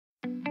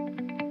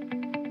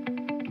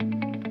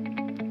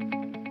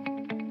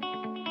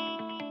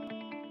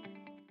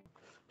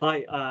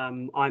Hi,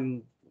 I'm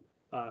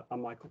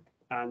Michael,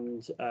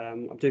 and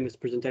I'm doing this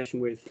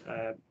presentation with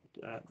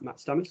Matt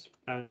Stammers.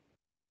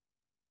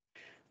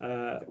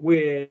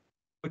 We're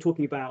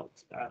talking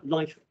about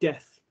life,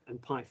 death, and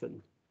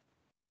Python,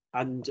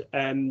 and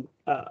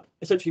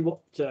essentially what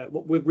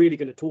we're really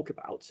going to talk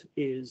about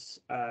is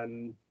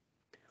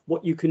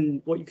what you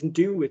can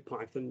do with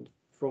Python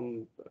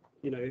from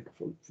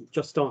from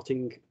just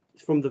starting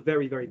from the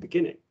very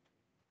beginning.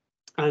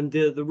 And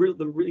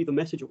the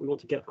message that we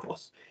want to get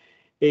across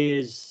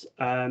is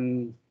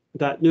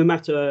that no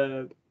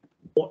matter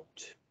what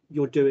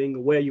you're doing or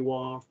where you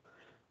are,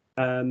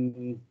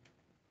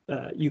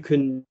 you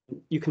can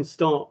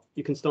start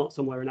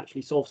somewhere and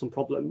actually solve some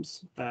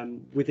problems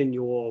within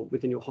your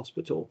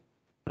hospital,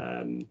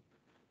 and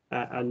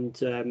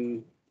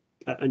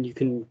you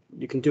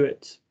can do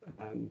it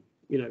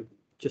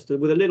just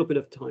with a little bit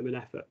of time and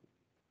effort,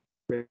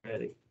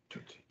 really.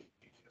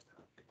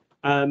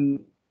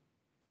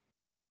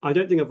 I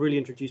don't think I've really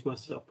introduced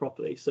myself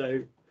properly.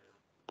 So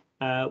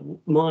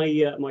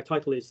my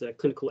title is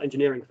Clinical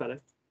Engineering Fellow,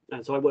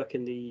 and so I work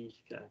in the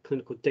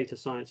Clinical Data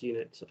Science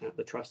unit at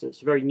the Trust. And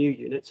it's a very new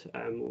unit.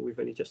 We've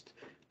only just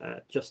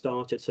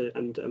started. So,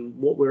 and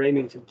what we're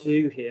aiming to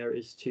do here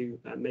is to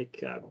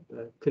make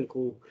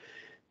clinical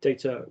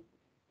data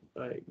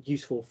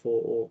useful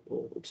for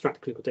or extract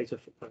clinical data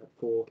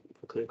for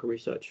clinical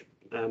research.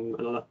 And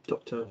I'll let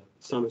Dr.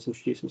 Stammers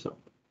introduce himself.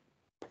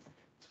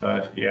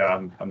 Yeah,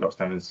 I'm Dr.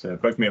 Stammers.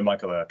 Both me and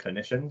Michael are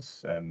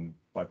clinicians.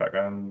 My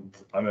background,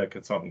 I'm a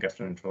consultant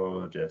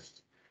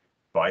gastroenterologist,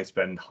 but I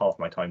spend half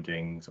my time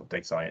doing sort of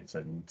data science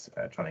and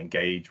trying to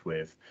engage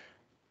with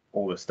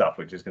all the stuff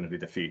which is going to be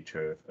the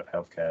future of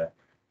healthcare.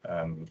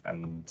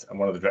 And I'm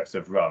one of the directors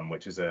of RUM,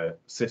 which is a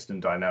system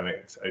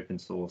dynamics open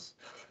source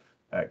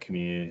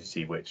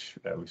community which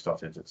we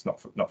started. It's not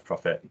for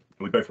profit.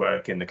 We both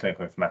work in the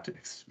Clinical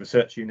Informatics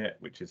Research Unit,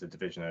 which is a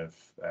division of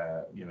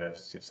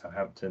University of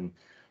Southampton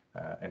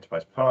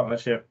Enterprise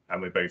Partnership,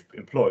 and we're both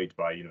employed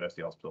by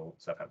University Hospital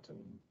Southampton.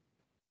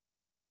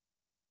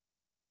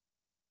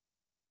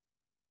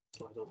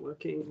 Slides aren't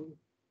working.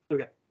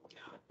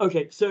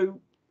 Okay.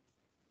 So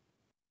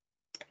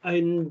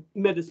in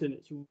medicine,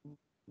 it's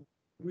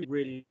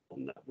really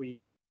important that we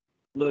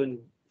learn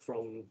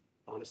from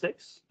our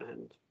mistakes,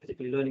 and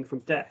particularly learning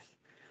from death.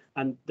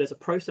 And there's a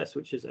process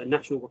which is a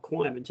national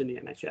requirement in the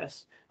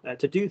NHS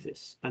to do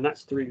this, and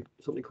that's through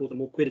something called the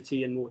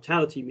Morbidity and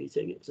Mortality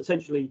Meeting. It's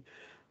essentially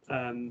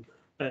an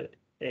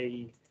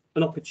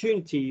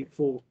opportunity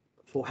for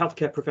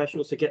healthcare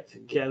professionals to get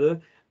together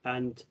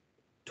and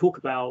talk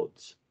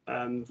about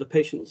the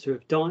patients who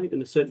have died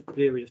in a certain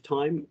period of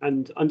time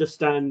and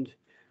understand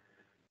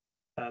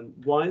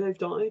why they've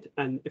died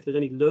and if there's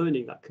any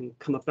learning that can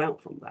come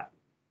about from that.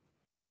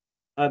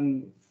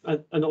 And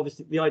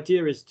obviously the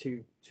idea is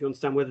to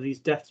understand whether these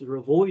deaths are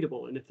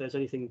avoidable and if there's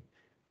anything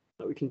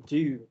that we can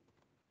do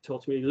to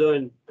ultimately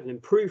learn and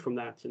improve from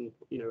that and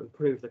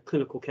improve the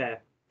clinical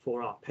care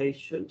for our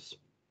patients.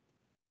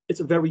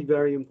 It's a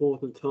very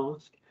important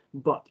task,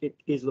 but it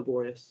is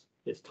laborious,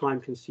 it's time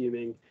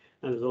consuming,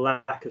 and there's a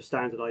lack of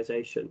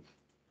standardization.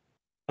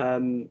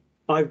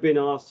 I've been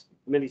asked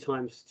many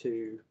times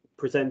to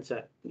present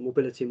at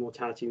morbidity and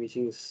mortality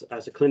meetings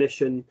as a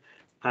clinician,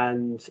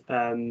 and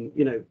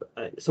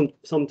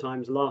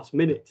sometimes last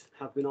minute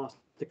have been asked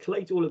to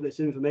collate all of this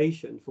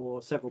information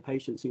for several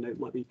patients. It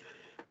might be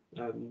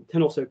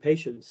 10 or so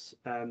patients,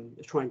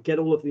 to try and get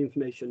all of the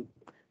information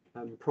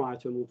prior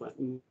to a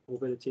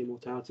morbidity and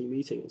mortality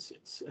meeting.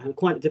 It's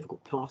quite a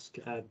difficult task,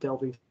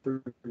 delving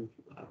through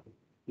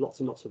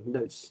lots and lots of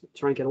notes to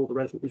try and get all the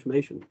relevant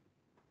information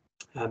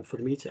for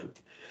the meeting.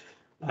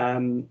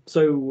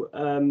 So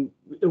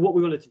what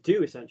we wanted to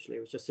do essentially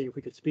was just see if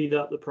we could speed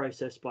up the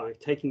process by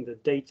taking the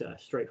data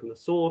straight from the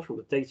source, from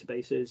the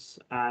databases,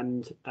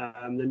 and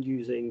then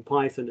using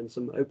Python and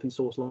some open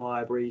source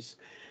libraries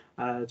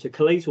to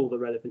collate all the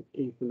relevant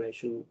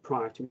information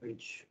prior to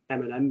each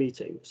M&M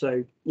meeting.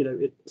 So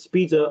it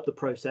speeds up the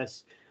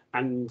process,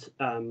 and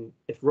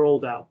if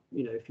rolled out,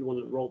 if you want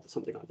to roll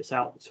something like this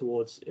out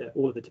towards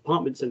all of the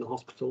departments in the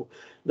hospital,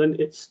 then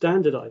it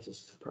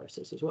standardizes the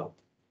process as well.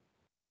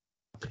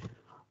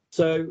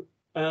 So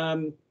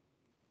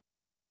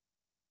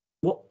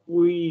what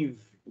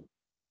we've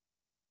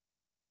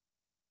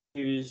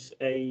used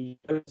a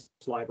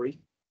library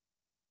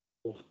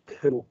called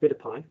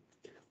Comorbidipy,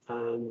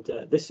 and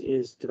this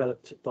is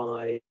developed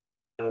by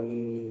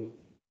one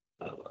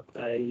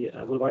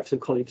of our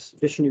excellent colleagues,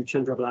 Vishnu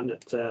Chandrabalan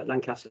at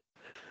Lancaster,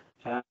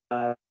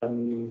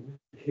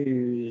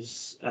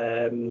 who's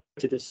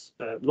created this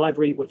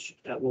library which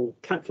will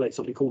calculate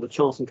something called the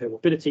Charlson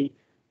Comorbidity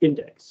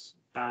Index.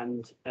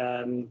 And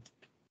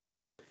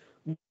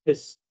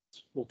this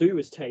will do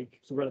is take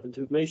some relevant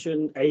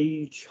information,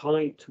 age,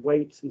 height,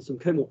 weight, and some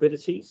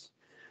comorbidities,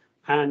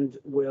 and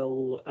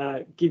will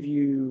give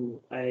you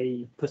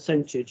a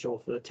percentage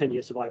of the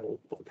 10-year survival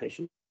of the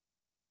patient.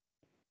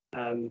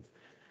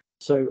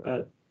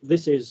 So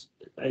this is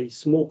a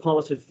small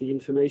part of the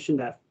information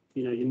that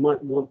you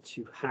might want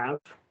to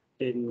have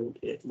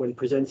when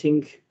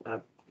presenting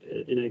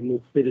in a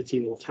morbidity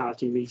and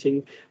mortality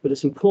meeting, but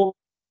it's important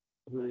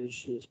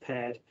information is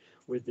paired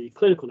with the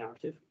clinical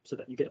narrative so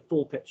that you get a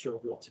full picture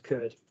of what's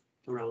occurred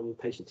around the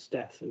patient's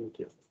death, and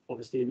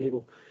obviously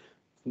enable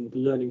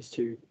learnings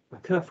to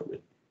occur from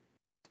it.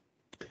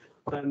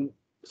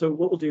 So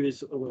what we'll do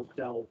is we'll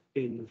delve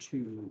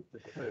into the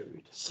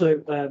code. So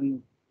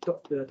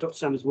Dr.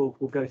 Sanders will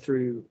go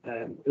through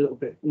a little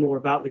bit more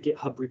about the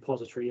GitHub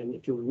repository, and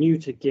if you're new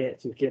to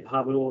Git and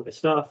GitHub and all of this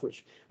stuff,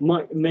 which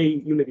you may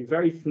be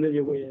very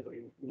familiar with, or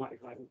you might be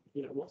like,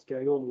 what's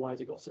going on? Why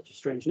has it got such a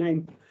strange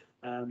name?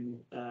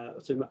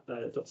 So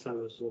Dr.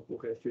 Sanders will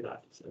go through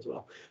that as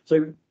well.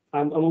 So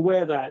I'm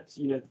aware that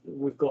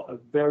we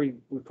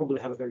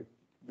probably have a very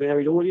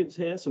varied audience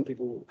here. Some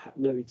people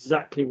know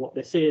exactly what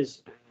this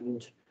is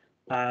and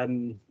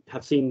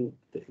have seen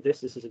this.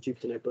 This is a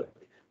Jupyter notebook.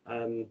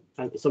 And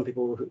some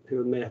people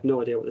who may have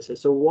no idea what this is.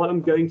 So what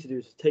I'm going to do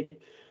is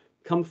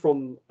come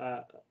from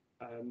the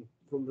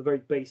very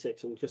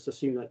basics and just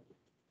assume that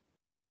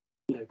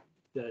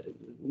the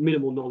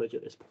minimal knowledge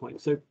at this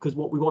point. So because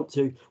what we want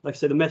to, like I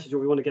say, the message that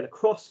we want to get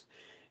across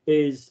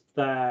is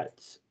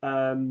that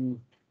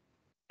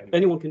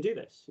anyone can do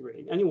this.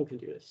 Really, anyone can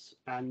do this,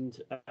 and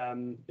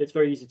it's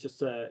very easy just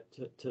to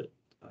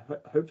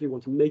hopefully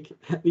want to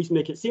at least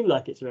make it seem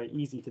like it's very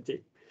easy to do.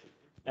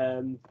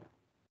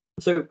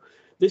 So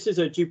this is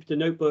a Jupyter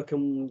notebook,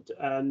 and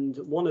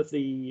one of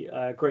the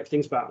great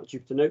things about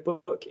Jupyter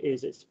notebook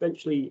is it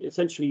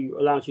essentially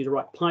allows you to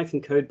write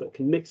Python code, but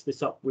can mix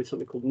this up with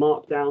something called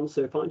Markdown.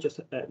 So if I just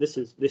this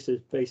is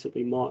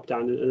basically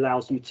Markdown. It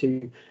allows you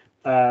to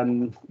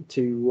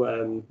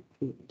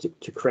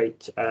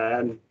create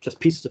just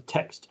pieces of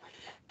text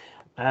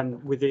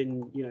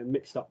within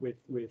mixed up with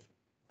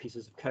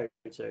pieces of code.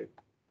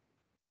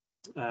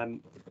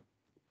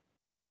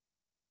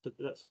 So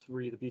that's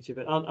really the beauty of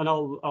it, and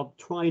I'll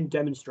try and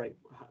demonstrate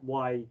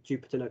why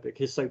Jupyter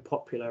Notebook is so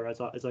popular as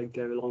I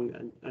go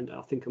along, and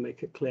I think I'll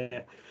make it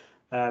clear.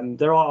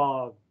 There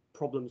are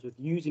problems with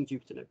using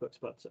Jupyter Notebooks,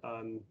 but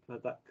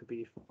that could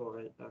be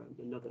for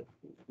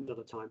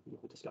another time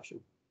of discussion.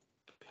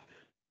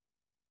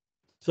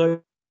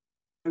 So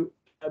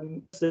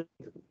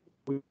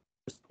we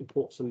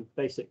import some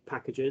basic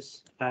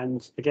packages,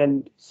 and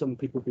again, some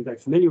people will be very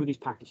familiar with these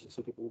packages.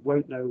 Some people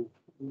won't know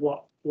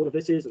what all of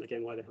this is, and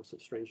again, why they have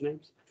such strange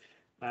names.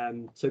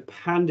 So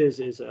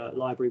pandas is a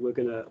library we're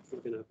gonna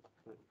import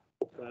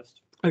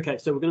first. Okay,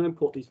 so we're going to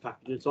import these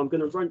packages. So I'm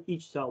going to run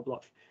each cell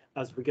block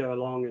as we go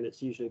along, and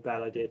it's usually a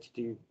bad idea to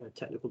do a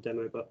technical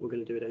demo, but we're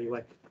going to do it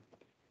anyway.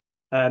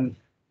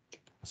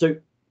 So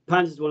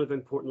pandas is one of the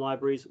important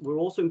libraries. We're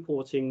also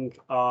importing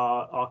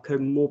our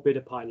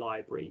comorbidify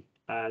library,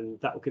 and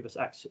that will give us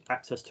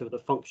access to the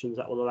functions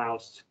that will allow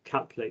us to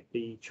calculate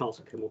the chance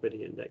of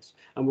comorbidity index.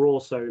 And we're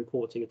also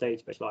importing a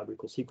database library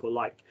called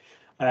SQLite.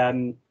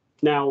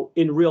 Now,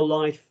 in real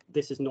life,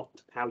 this is not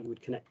how you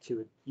would connect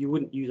to it. You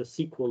wouldn't use a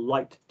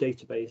SQLite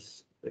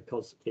database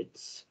because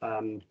it's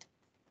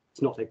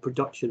not a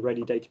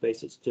production-ready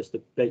database. It's just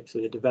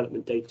basically a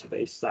development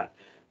database that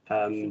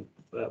and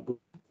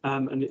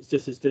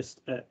this is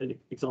just an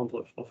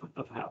example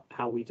of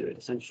how we do it.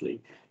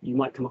 Essentially, you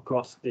might come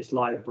across this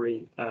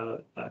library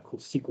called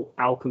SQL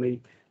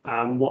Alchemy.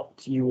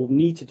 What you will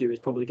need to do is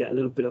probably get a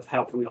little bit of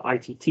help from your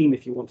IT team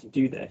if you want to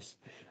do this.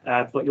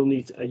 But you'll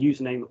need a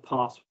username, a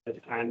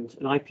password, and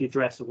an IP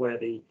address of where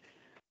the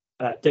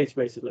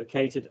database is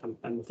located,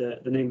 and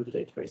the name of the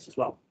database as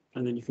well.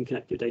 And then you can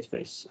connect your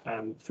database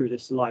through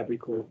this library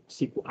called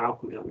SQL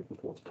Alchemy that we've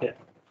imported here.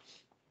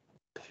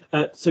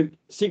 So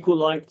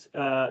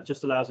SQLite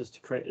just allows us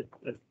to create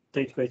a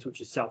database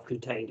which is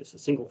self-contained. It's a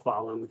single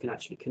file, and we can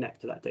actually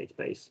connect to that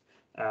database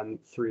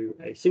through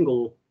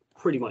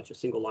pretty much a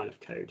single line of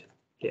code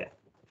here.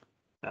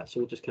 So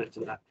we'll just connect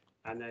to that.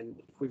 And then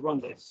if we run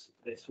this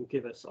will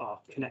give us our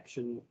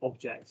connection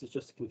objects. It's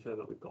just to confirm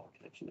that we've got a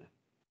connection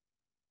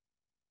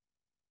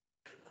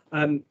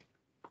there.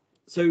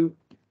 So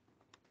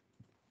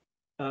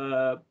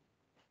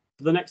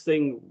the next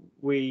thing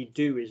we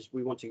do is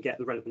we want to get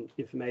the relevant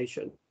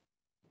information.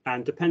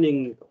 And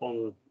depending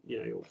on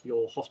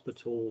your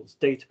hospital's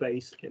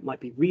database, it might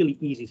be really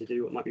easy to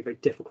do. It might be very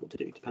difficult to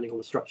do, depending on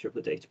the structure of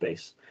the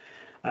database.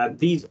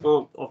 These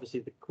aren't obviously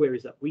the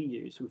queries that we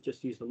use. We've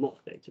just used the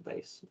mock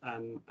database,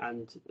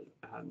 and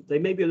they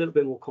may be a little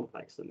bit more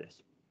complex than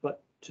this.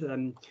 But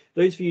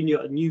those of you who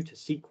are new to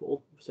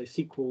SQL, so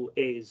SQL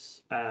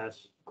is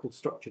called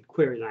structured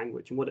query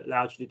language, and what it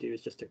allows you to do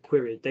is just to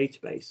query a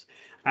database.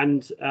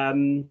 And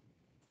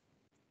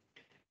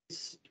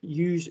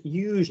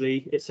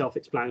usually it's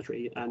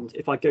self-explanatory, and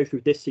if I go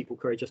through this SQL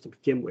query just to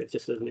begin with,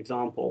 just as an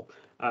example,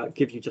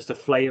 gives you just a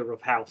flavor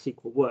of how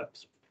SQL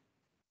works.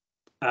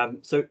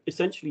 So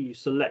essentially you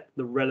select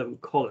the relevant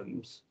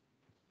columns.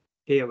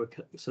 Here we're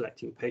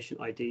selecting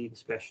patient ID, the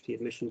specialty,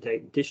 admission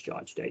date, and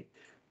discharge date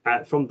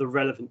from the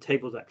relevant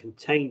tables that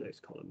contain those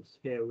columns.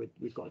 Here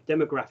we've got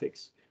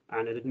demographics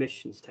and an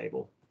admissions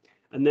table,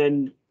 and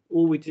then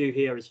all we do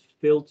here is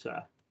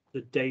filter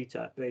the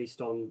data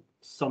based on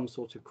some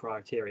sort of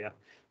criteria.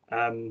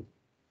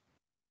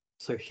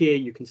 So here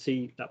you can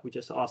see that we're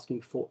just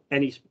asking for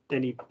any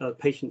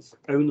patients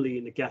only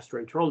in the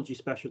gastroenterology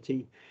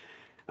specialty,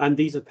 and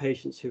these are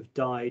patients who've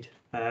died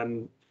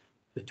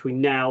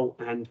between now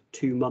and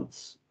 2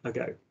 months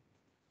ago.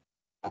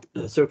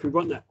 So if we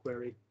run that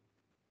query,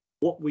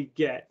 what we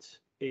get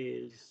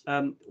is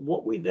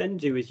what we then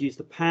do is use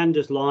the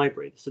pandas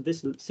library. So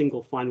this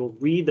single find will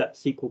read that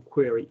SQL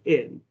query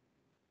in.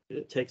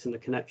 It takes in the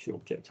connection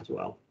object as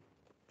well,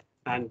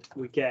 and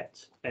we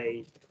get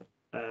a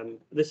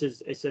this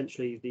is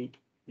essentially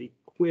the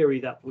query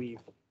that we've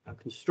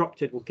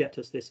constructed will get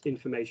us this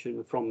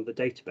information from the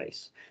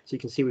database. So you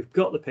can see we've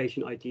got the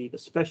patient ID, the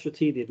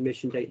specialty, the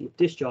admission date, and the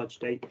discharge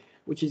date,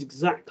 which is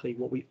exactly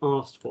what we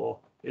asked for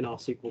in our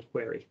SQL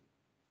query.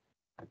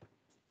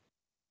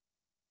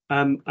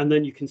 And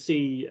then you can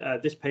see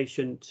this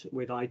patient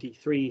with ID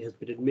 3 has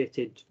been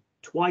admitted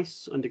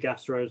twice under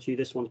gastroenterology.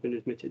 This one's been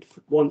admitted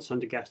once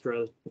under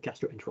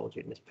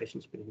gastroenterology, and this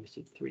patient's been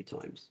admitted 3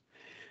 times.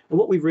 And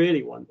what we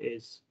really want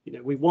is,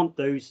 we want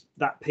those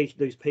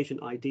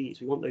patient IDs.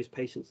 We want those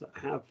patients that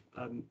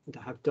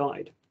have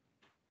died,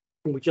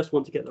 and we just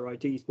want to get their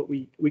IDs. But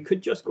we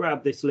could just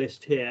grab this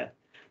list here,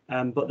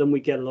 but then we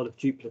get a lot of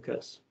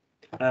duplicates.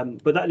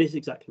 But that is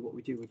exactly what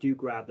we do. We do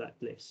grab that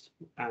list,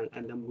 and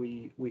then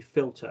we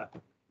filter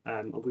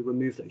and we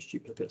remove those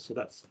duplicates. So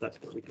that's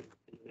what we do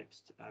in the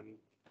next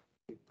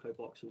code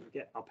box, and we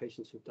get our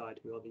patients who've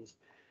died, who are these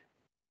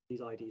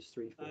IDs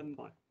 3, 4,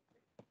 5.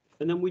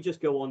 And then we just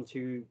go on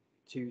to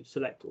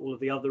select all of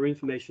the other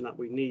information that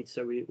we need.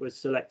 So we're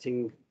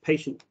selecting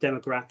patient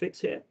demographics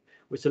here.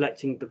 We're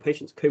selecting the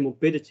patient's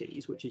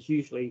comorbidities, which is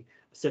usually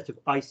a set of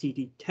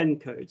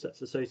ICD-10 codes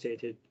that's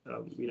associated,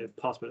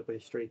 past medical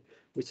history.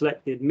 We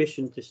select the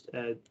admission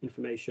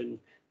information,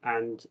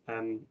 and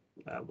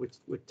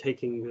we're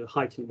taking the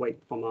height and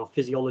weight from our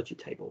physiology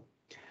table.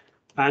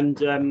 And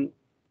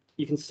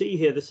you can see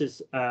here, this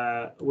is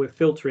we're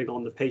filtering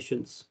on the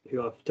patients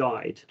who have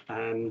died.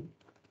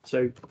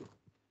 So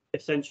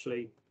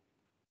essentially,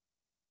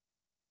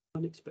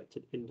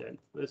 unexpected indent.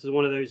 This is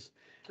one of those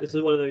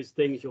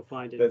things you'll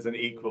find. There's an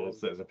equals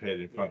that's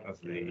appeared in front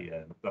of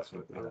the. That's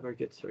what. Very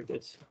good. Very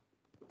good.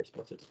 Very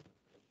spotted.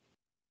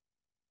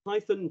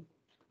 Python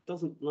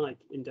doesn't like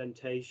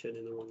indentation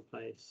in the wrong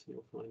place.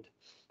 You'll find.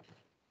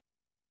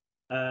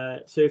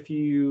 So if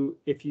you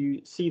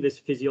see this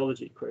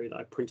physiology query that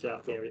I printed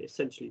out here, it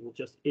essentially will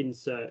just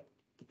insert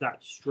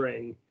that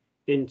string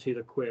into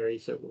the query,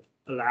 so it will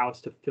allow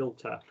us to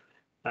filter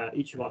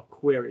each of our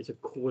queries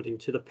according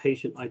to the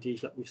patient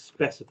IDs that we've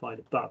specified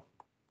above.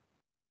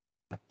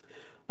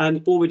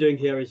 And all we're doing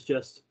here is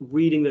just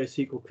reading those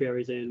SQL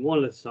queries in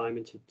one at a time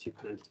into 2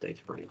 pandas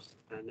data frames.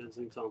 And as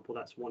an example,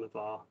 that's one of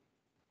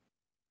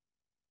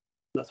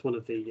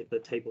the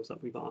tables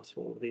that we've asked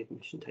for, the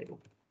admission table.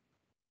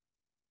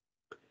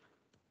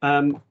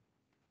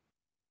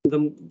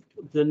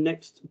 The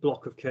next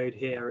block of code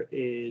here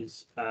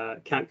is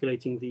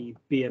calculating the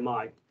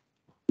BMI.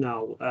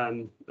 Now,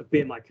 a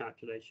BMI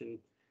calculation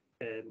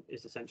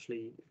is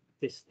essentially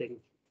this thing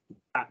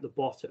at the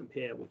bottom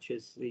here, which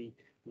is the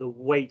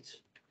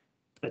weight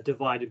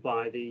divided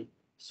by the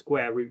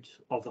square root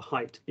of the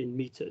height in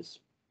meters.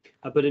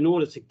 But in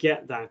order to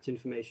get that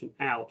information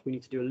out, we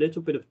need to do a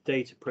little bit of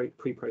data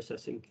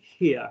pre-processing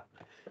here.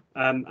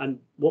 And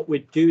what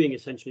we're doing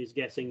essentially is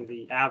getting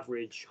the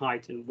average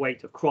height and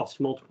weight across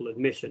multiple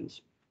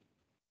admissions.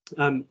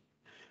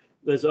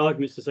 There's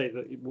arguments to say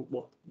that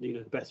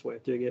the best way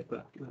of doing it,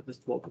 but this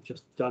is what we've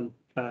just done,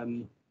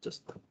 for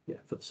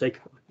the sake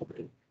of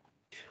it.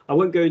 I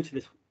won't go into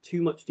this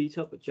too much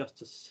detail, but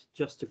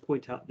just to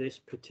point out this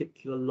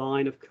particular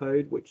line of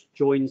code which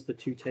joins the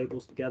 2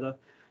 tables together.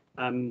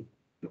 And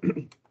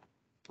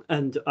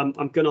I'm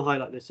going to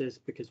highlight this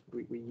because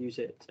we use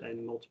it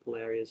in multiple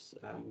areas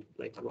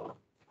later on.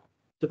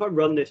 So if I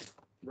run this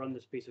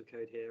piece of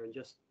code here and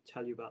just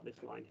tell you about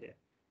this line here.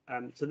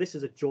 So this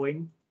is a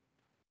join.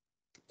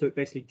 So it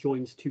basically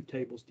joins 2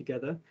 tables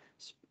together,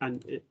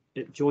 and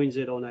it joins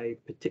it on a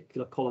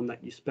particular column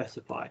that you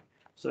specify.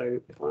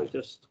 So if I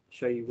just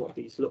show you what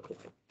these look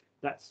like,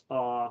 that's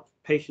our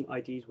patient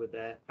IDs with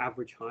their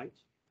average height.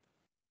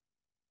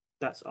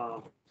 That's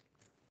our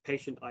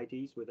patient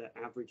IDs with their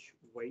average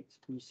weight.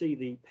 And you see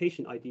the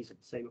patient IDs are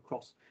the same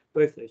across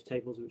both those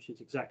tables, which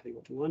is exactly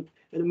what we want.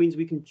 And it means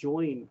we can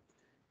join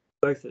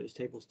both of those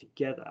tables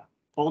together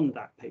on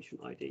that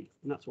patient ID.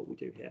 And that's what we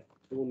do here.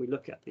 So when we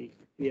look at the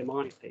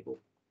BMI table,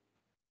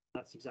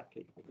 that's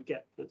exactly what we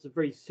get. It's a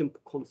very simple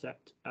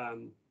concept,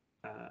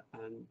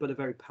 but a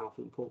very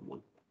powerful, important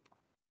one.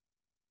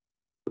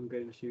 I'm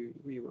going to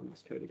rerun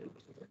this code again.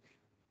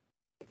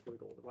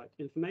 With all the right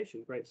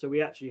information. Great. So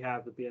we actually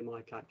have the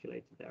BMI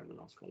calculated there in the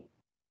last column.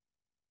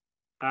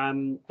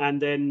 And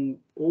then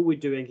all we're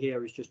doing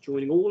here is just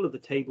joining all of the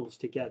tables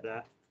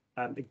together,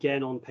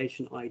 again on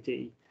patient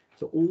ID.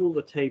 So all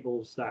the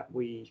tables that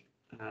we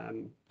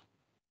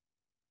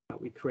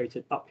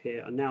created up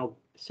here are now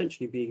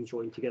essentially being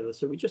joined together.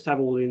 So we just have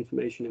all the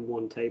information in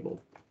one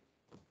table.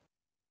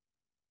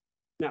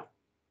 Now,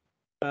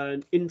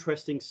 an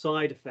interesting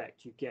side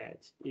effect you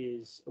get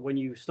is when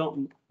you start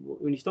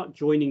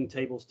joining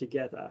tables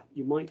together,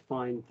 you might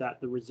find that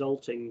the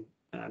resulting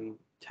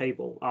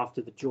table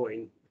after the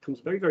join becomes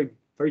very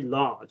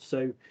large.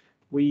 So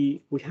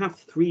we have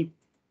three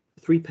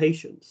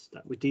patients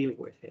that we're dealing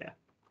with here,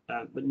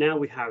 but now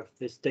we have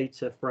this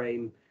data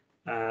frame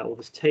or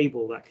this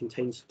table that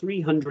contains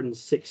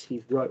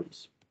 360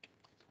 rows.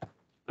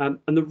 And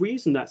the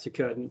reason that's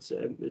occurred, and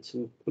it's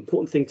an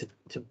important thing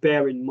to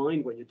bear in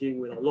mind when you're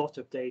dealing with a lot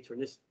of data. In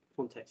this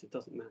context, it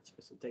doesn't matter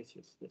because the data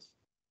is this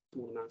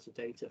small amounts of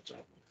data.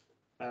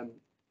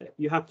 But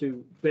you have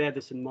to bear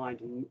this in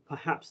mind and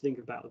perhaps think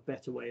about a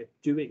better way of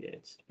doing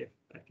it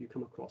if you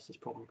come across this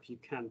problem, because you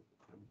can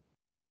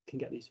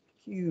get these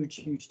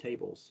huge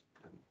tables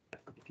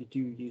if you do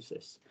use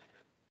this.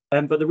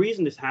 But the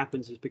reason this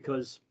happens is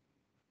because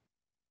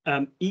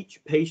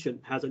each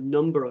patient has a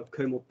number of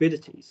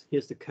comorbidities.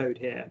 Here's the code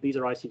here. These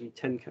are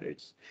ICD-10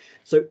 codes.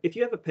 So if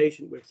you have a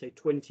patient with, say,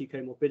 20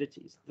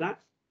 comorbidities, that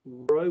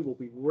row will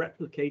be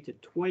replicated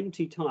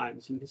 20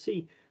 times. You can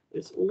see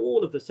it's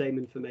all of the same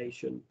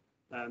information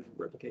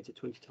replicated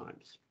 20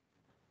 times.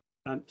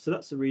 So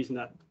that's the reason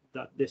that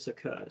this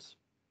occurs.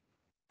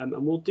 And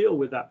we'll deal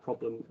with that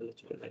problem a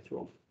little bit later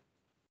on.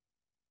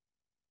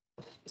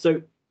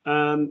 So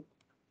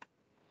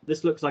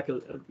this looks like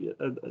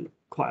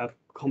quite a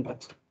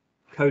complex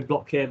code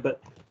block here,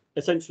 but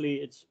essentially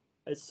it's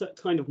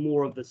kind of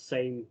more of the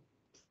same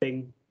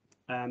thing.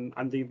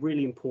 And the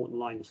really important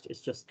line is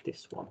just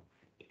this one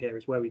here,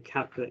 is where we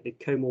calculate the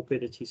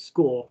comorbidity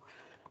score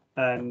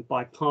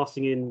by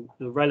passing in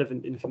the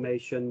relevant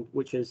information,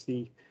 which is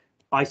the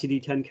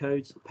ICD-10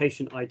 codes,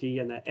 patient ID,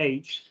 and their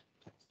age,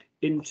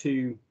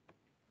 into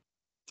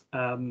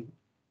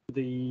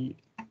the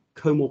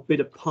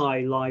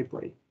comorbidipie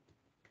library.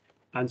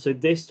 And so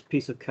this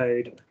piece of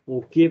code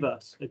will give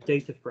us a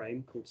data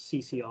frame called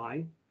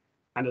CCI,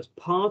 and as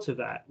part of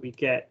that, we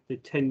get the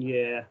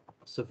 10-year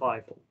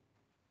survival.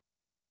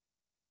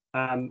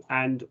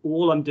 And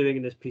all I'm doing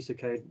in this piece of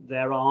code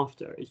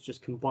thereafter is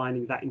just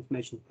combining that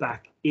information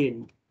back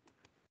in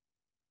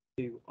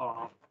to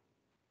our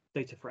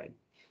data frame.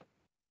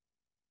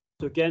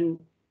 So again,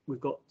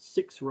 we've got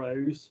 6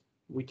 rows.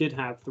 We did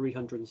have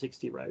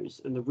 360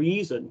 rows, and the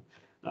reason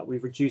that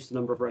we've reduced the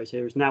number of rows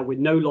here is now we're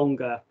no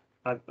longer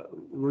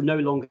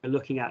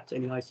looking at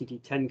any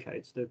ICD-10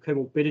 codes. The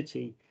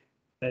comorbidity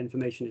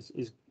information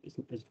is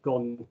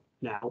gone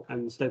now,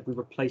 and instead we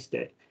replaced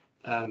it,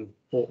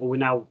 or we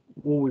now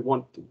all we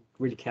want to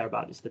really care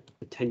about is the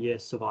 10-year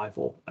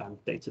survival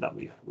data that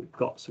we've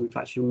got. So we've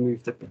actually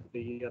removed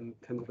the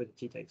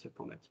comorbidity data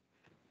from it,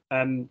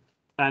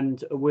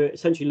 and we're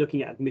essentially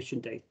looking at admission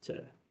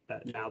data.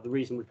 Now, the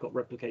reason we've got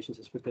replications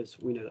is because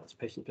we know that this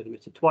patient's been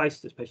admitted twice,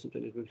 this patient's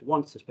been admitted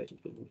once, this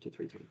patient's been admitted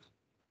 3 times.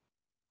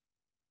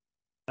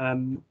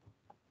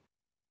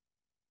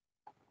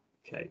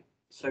 Okay,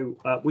 so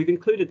we've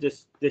included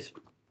this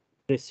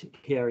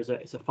here as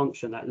a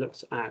function that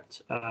looks at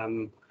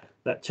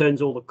that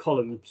turns all the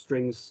column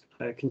strings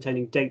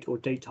containing date or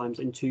date times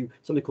into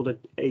something called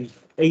a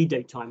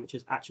date time, which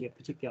is actually a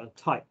particular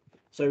type.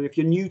 So if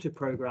you're new to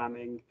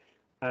programming,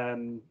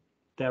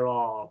 there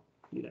are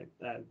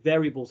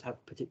variables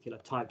have particular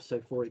types.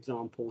 So for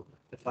example,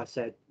 if I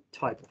said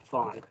type of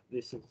 5,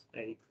 this is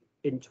a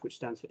int which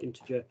stands for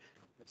integer.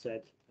 I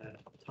said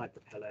type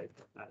of hello,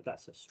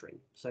 that's a string.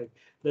 So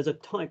there's a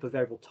type of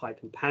variable type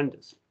in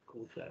pandas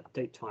called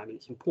date time, and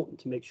it's important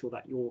to make sure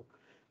that your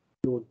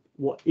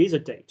what is a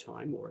date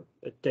time or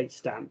a date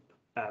stamp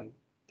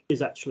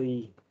is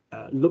actually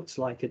looks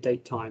like a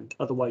date time.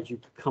 Otherwise you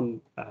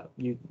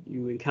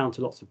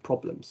encounter lots of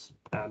problems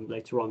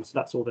later on. So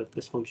that's all that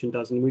this function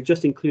does, and we've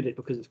just included it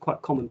because it's quite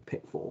a common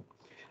pitfall.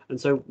 And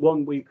so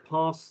when we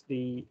pass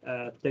the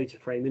data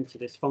frame into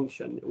this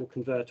function, it will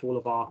convert all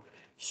of our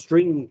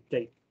string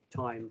date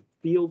time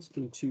fields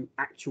into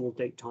actual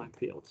date time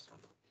fields.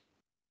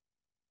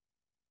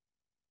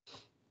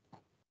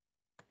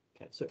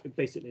 Okay, so it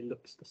basically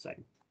looks the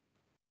same.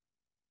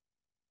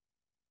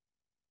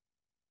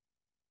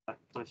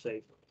 I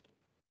say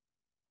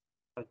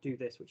I do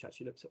this, which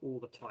actually looks at all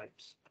the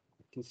types.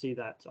 You can see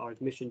that our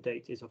admission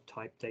date is of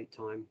type date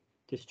time,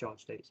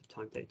 discharge date is of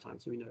time date time,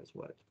 so we know it's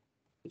worked.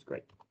 It's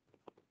great.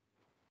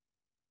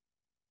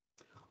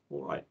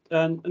 All right,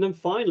 and then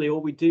finally,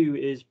 all we do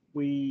is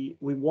we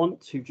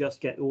want to just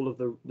get all of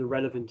the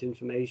relevant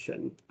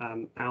information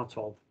out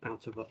of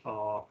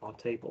our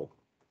table.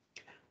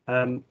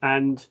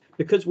 And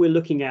because we're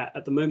looking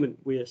at the moment,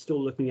 we're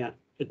still looking at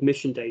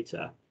admission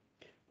data.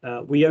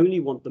 We only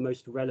want the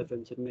most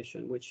relevant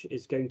admission, which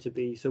is going to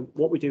be, so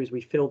what we do is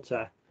we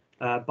filter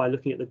by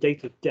looking at the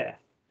date of death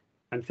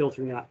and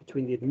filtering that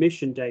between the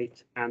admission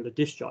date and the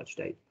discharge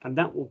date. And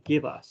that will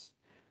give us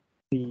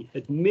the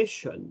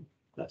admission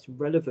that's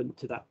relevant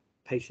to that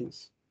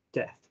patient's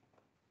death.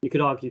 You could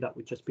argue that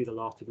would just be the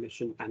last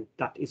admission, and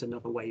that is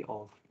another way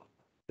of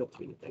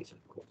filtering the data,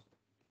 of course.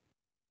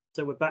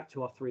 So we're back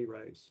to our 3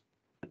 rows.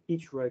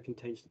 Each row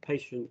contains the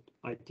patient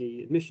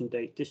ID, admission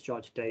date,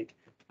 discharge date,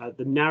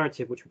 the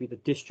narrative, which would be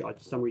the discharge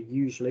summary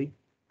usually,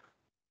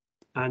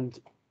 and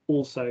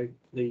also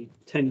the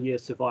 10-year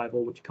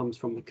survival, which comes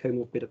from the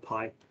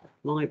comorbidipie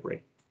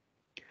library.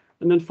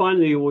 And then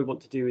finally, all we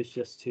want to do is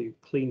just to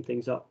clean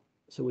things up.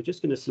 So we're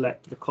just going to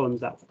select the columns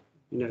that,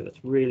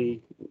 that's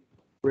really,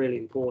 really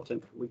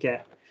important. We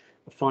get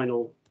a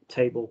final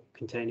table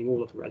containing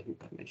all of the relevant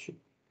information.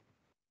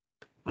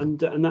 And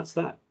that's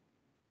that.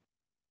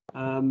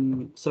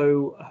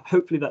 So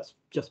hopefully that's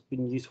just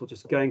been useful,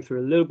 just going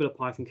through a little bit of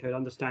Python code,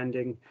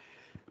 understanding,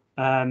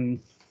 that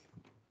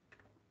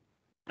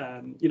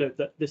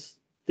this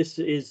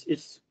is,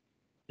 it's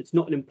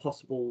not an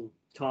impossible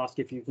task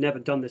if you've never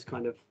done this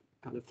kind of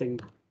thing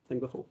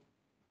before.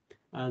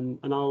 And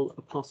I'll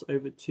pass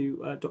over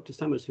to Dr.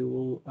 Stammers, who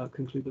will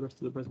conclude the rest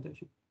of the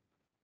presentation.